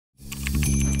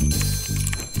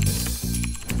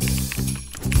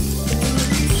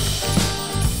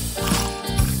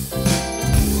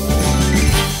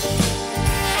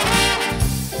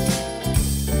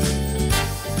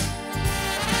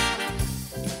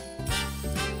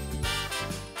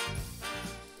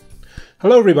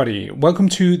Hello everybody, welcome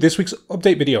to this week's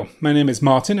update video. My name is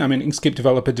Martin, I'm an Inkscape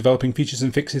developer developing features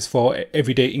and fixes for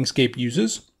everyday Inkscape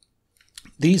users.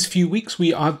 These few weeks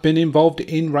we have been involved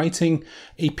in writing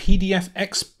a PDF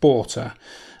exporter,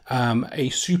 a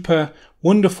super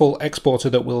wonderful exporter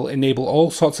that will enable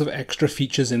all sorts of extra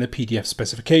features in the PDF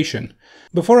specification.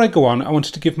 Before I go on, I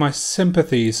wanted to give my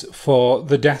sympathies for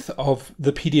the death of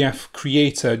the PDF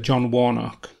creator John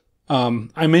Warnock.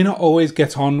 I may not always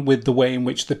get on with the way in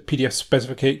which the PDF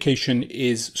specification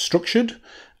is structured,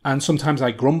 and sometimes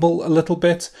I grumble a little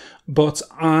bit, but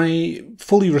I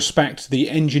fully respect the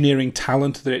engineering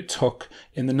talent that it took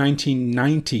in the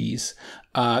 1990s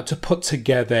to put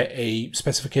together a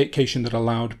specification that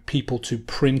allowed people to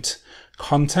print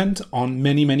content on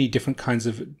many different kinds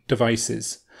of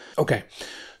devices. Okay,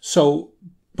 so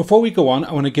before we go on,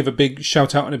 I want to give a big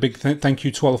shout out and a big thank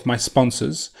you to all of my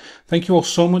sponsors. Thank you all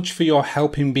so much for your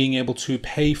help in being able to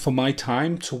pay for my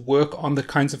time to work on the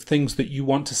kinds of things that you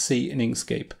want to see in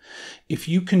Inkscape. If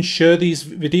you can share these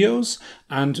videos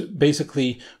and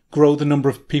basically grow the number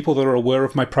of people that are aware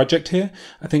of my project here,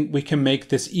 I think we can make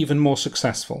this even more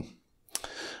successful.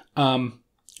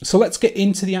 So let's get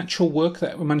into the actual work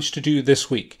that we managed to do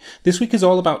this week. This week is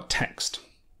all about text,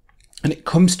 and it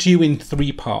comes to you in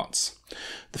three parts.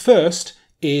 The first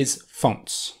is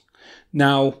fonts.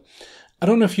 Now, I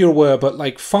don't know if you're aware, but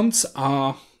like fonts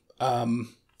are, I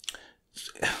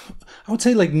would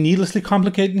say like needlessly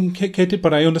complicated,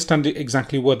 but I understand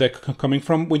exactly where they're coming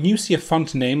from. When you see a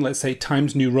font name, let's say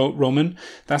Times New Roman,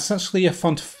 that's actually a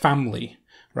font family,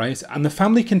 right? And the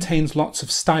family contains lots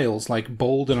of styles like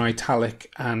bold and italic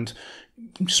and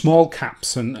small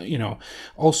caps and, you know,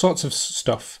 all sorts of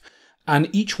stuff.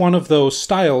 And each one of those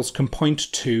styles can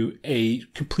point to a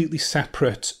completely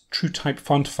separate TrueType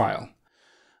font file.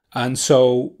 And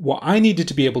so what I needed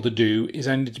to be able to do is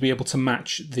I needed to be able to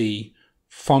match the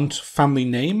font family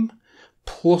name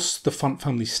plus the font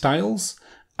family styles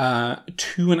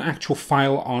to an actual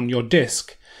file on your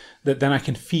disk that then I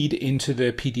can feed into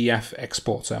the PDF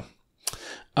exporter.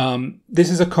 This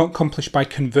is accomplished by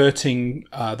converting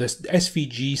this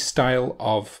SVG style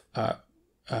of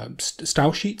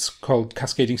style sheets called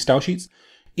cascading style sheets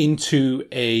into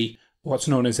what's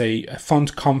known as a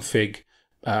font config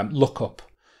lookup,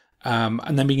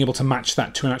 and then being able to match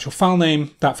that to an actual file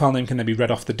name. That file name can then be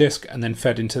read off the disk and then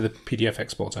fed into the PDF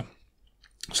exporter.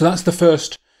 So that's the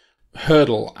first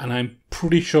hurdle, and I'm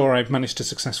pretty sure I've managed to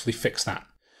successfully fix that.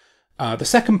 The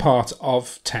second part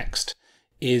of text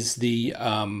is the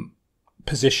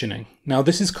positioning. Now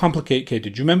this is complicated. Do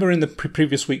you remember in the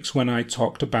previous weeks when I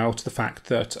talked about the fact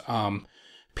that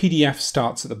PDF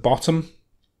starts at the bottom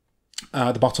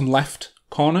left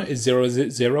corner is 0,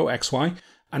 0, XY,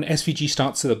 and SVG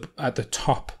starts at the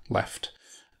top left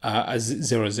as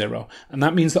 0, 0. And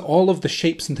that means that all of the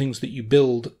shapes and things that you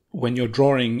build when you're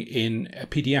drawing in a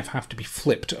PDF have to be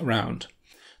flipped around.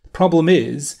 The problem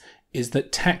is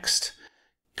that text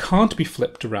can't be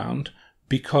flipped around,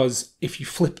 because if you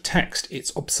flip text,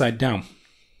 it's upside down,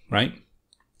 right?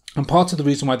 And part of the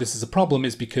reason why this is a problem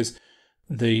is because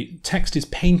the text is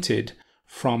painted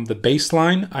from the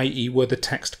baseline, i.e. where the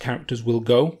text characters will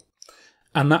go.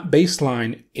 And that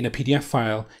baseline in a PDF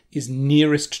file is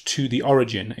nearest to the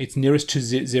origin. It's nearest to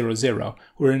 0, 0,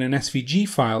 where in an SVG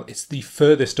file, it's the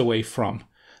furthest away from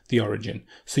the origin.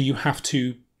 So you have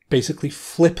to basically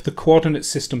flip the coordinate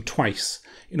system twice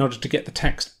in order to get the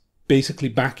text basically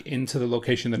back into the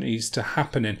location that it needs to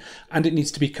happen in, and it needs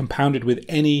to be compounded with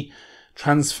any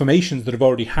transformations that have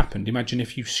already happened. Imagine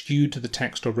if you skewed the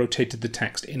text or rotated the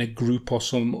text in a group or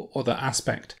some other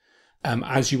aspect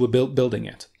as you were building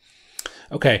it.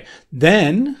 Okay,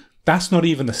 then that's not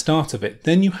even the start of it.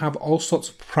 Then you have all sorts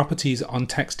of properties on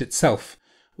text itself,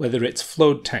 whether it's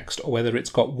flowed text or whether it's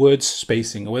got word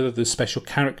spacing or whether there's special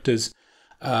characters,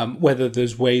 whether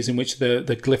there's ways in which the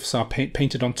glyphs are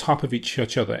painted on top of each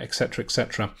other, etc.,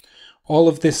 etc. All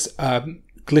of this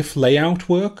glyph layout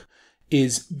work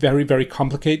is very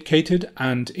complicated,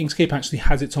 and Inkscape actually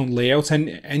has its own layout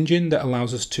engine that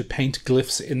allows us to paint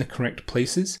glyphs in the correct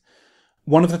places.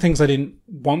 One of the things I didn't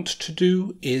want to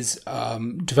do is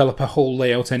develop a whole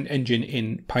layout engine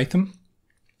in Python.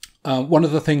 One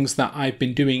of the things that I've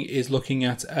been doing is looking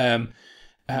at,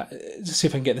 let's see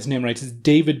if I can get this name right, is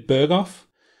David Berghoff.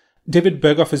 David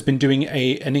Berghoff has been doing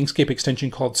an Inkscape extension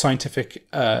called Scientific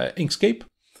Inkscape,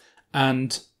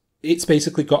 and it's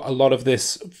basically got a lot of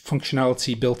this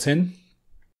functionality built in.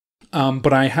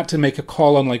 But I had to make a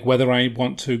call on like whether I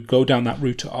want to go down that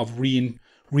route of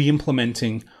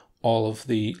re-implementing all of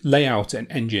the layout and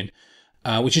engine,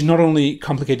 which is not only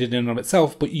complicated in and of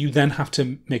itself, but you then have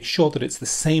to make sure that it's the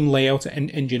same layout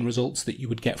and engine results that you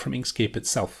would get from Inkscape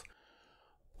itself.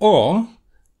 Or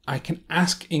I can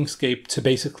ask Inkscape to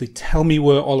basically tell me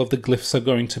where all of the glyphs are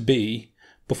going to be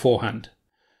beforehand.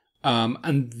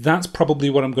 And that's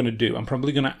probably what I'm going to do. I'm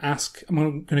probably going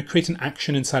to create an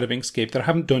action inside of Inkscape that I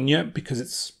haven't done yet because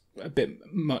it's a bit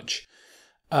much,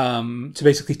 to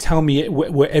basically tell me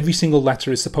where every single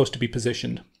letter is supposed to be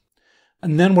positioned.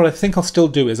 And then what I think I'll still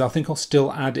do is I'll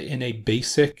still add in a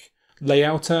basic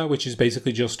layouter, which is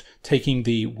basically just taking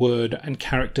the word and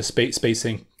character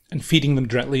spacing and feeding them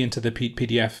directly into the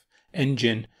PDF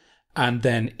engine. And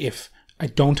then if I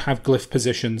don't have glyph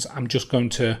positions, I'm just going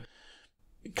to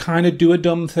kind of do a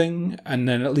dumb thing, and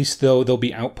then at least they'll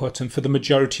be output. And for the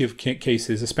majority of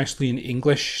cases, especially in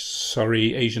English,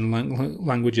 Asian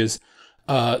languages,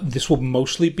 this will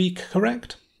mostly be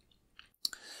correct.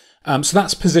 So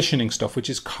that's positioning stuff, which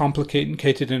is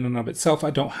complicated in and of itself.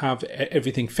 I don't have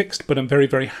everything fixed, but I'm very,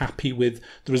 very happy with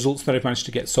the results that I've managed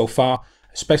to get so far,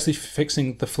 especially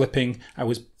fixing the flipping. I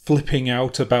was flipping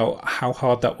out about how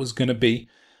hard that was going to be,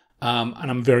 and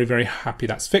I'm very, very happy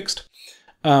that's fixed.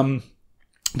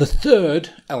 The third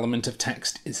element of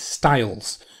text is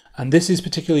styles. And this is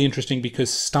particularly interesting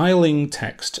because styling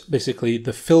text, basically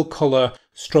the fill color,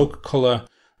 stroke color,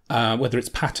 whether it's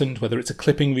patterned, whether it's a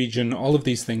clipping region, all of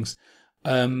these things,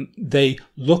 they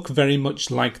look very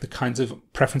much like the kinds of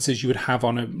preferences you would have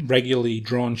on a regularly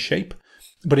drawn shape.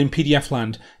 But in PDF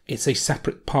land, it's a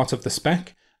separate part of the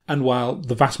spec. And while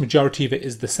the vast majority of it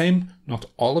is the same, not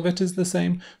all of it is the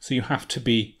same. So you have to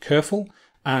be careful.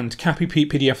 And CAPI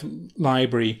PDF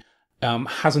library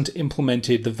hasn't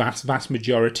implemented the vast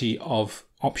majority of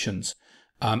options.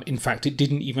 In fact, it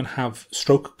didn't even have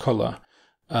stroke color,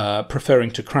 preferring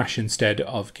to crash instead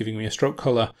of giving me a stroke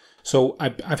color. So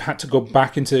I've had to go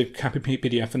back into CAPI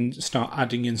PDF and start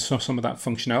adding in some of that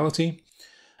functionality.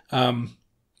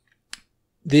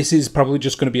 This is probably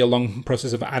just going to be a long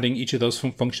process of adding each of those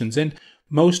functions in.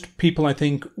 Most people, I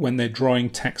think, when they're drawing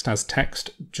text as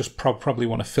text, just probably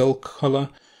want to fill color.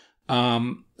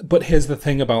 But here's the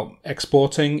thing about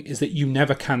exporting is that you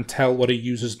never can tell what a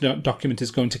user's document is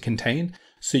going to contain.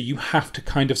 So you have to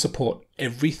kind of support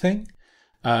everything,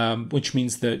 which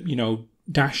means that, you know,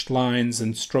 dashed lines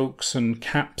and strokes and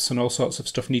caps and all sorts of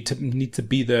stuff need to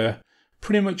be there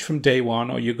pretty much from day one,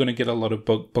 or you're going to get a lot of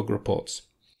bug reports.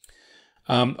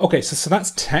 Okay, so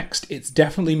that's text. It's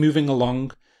definitely moving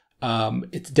along.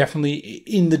 It's definitely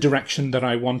in the direction that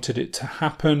I wanted it to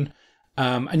happen.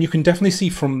 And you can definitely see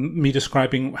from me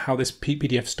describing how this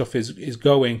PDF stuff is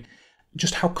going,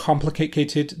 just how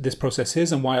complicated this process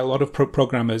is and why a lot of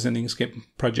programmers in the Inkscape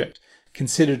project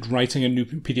considered writing a new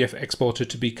PDF exporter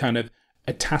to be kind of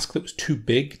a task that was too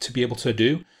big to be able to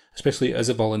do, especially as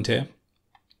a volunteer.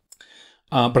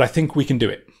 But I think we can do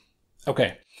it.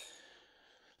 Okay.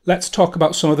 Let's talk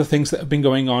about some of the things that have been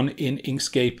going on in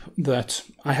Inkscape that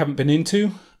I haven't been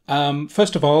into.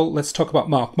 First of all, let's talk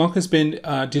about Mark. Mark has been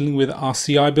dealing with our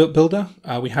CI builder.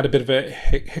 We had a bit of a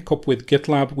hiccup with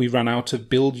GitLab. We ran out of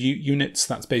build units.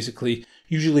 That's basically,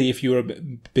 usually if you're a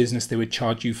business, they would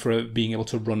charge you for being able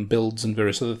to run builds and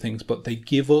various other things, but they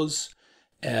give us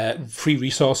free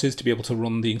resources to be able to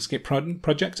run the Inkscape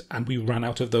project, and we ran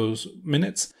out of those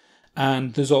minutes.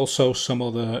 And there's also some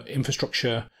other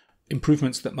infrastructure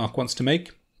improvements that Mark wants to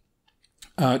make.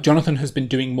 Jonathan has been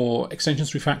doing more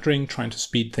extensions refactoring, trying to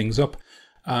speed things up,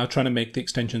 trying to make the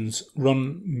extensions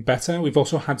run better. We've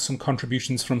also had some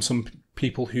contributions from some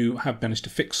people who have managed to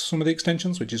fix some of the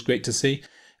extensions, which is great to see.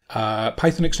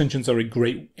 Python extensions are a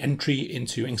great entry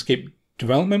into Inkscape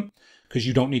development because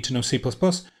you don't need to know C++.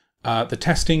 The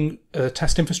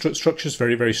test infrastructure is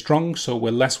very, very strong, so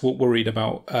we're less worried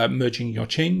about merging your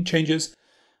changes.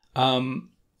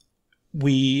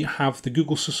 We have the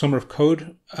Google Summer of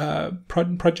Code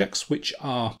projects, which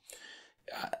are,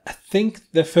 I think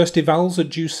the first evals are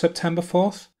due September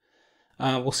 4th.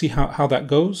 We'll see how that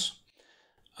goes.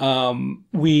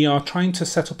 We are trying to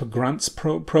set up a grants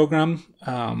program.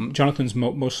 Jonathan's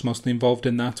mostly involved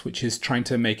in that, which is trying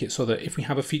to make it so that if we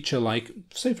have a feature like,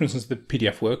 say, for instance, the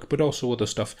PDF work, but also other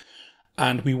stuff,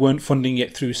 and we weren't funding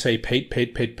it through, say, paid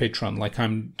Patreon like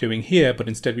I'm doing here, but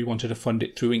instead we wanted to fund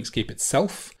it through Inkscape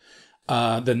itself,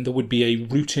 then there would be a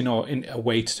route or in a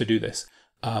way to do this.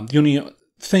 The only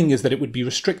thing is that it would be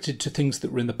restricted to things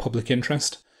that were in the public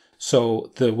interest.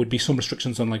 So there would be some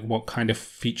restrictions on like what kind of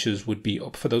features would be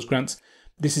up for those grants.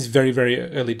 This is very, very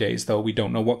early days, though. We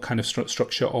don't know what kind of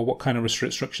structure or what kind of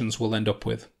restrictions we'll end up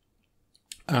with.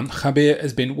 Javier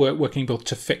has been working both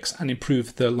to fix and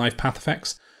improve the live path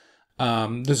effects.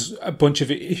 There's a bunch of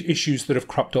issues that have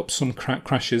cropped up, some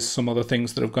crashes, some other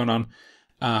things that have gone on.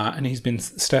 And he's been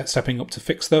stepping up to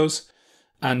fix those.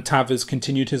 And Tav has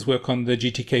continued his work on the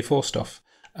GTK4 stuff.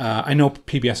 I know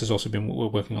PBS has also been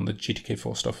working on the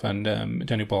GTK4 stuff, and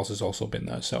Daniel Balls has also been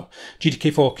there. So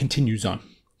GTK4 continues on.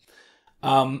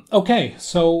 Okay,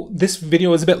 so this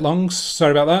video is a bit long.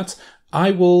 Sorry about that.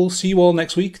 I will see you all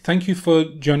next week. Thank you for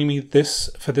joining me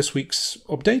for this week's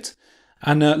update.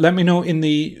 And let me know in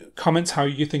the comments how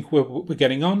you think we're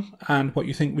getting on and what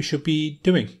you think we should be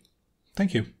doing.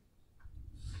 Thank you.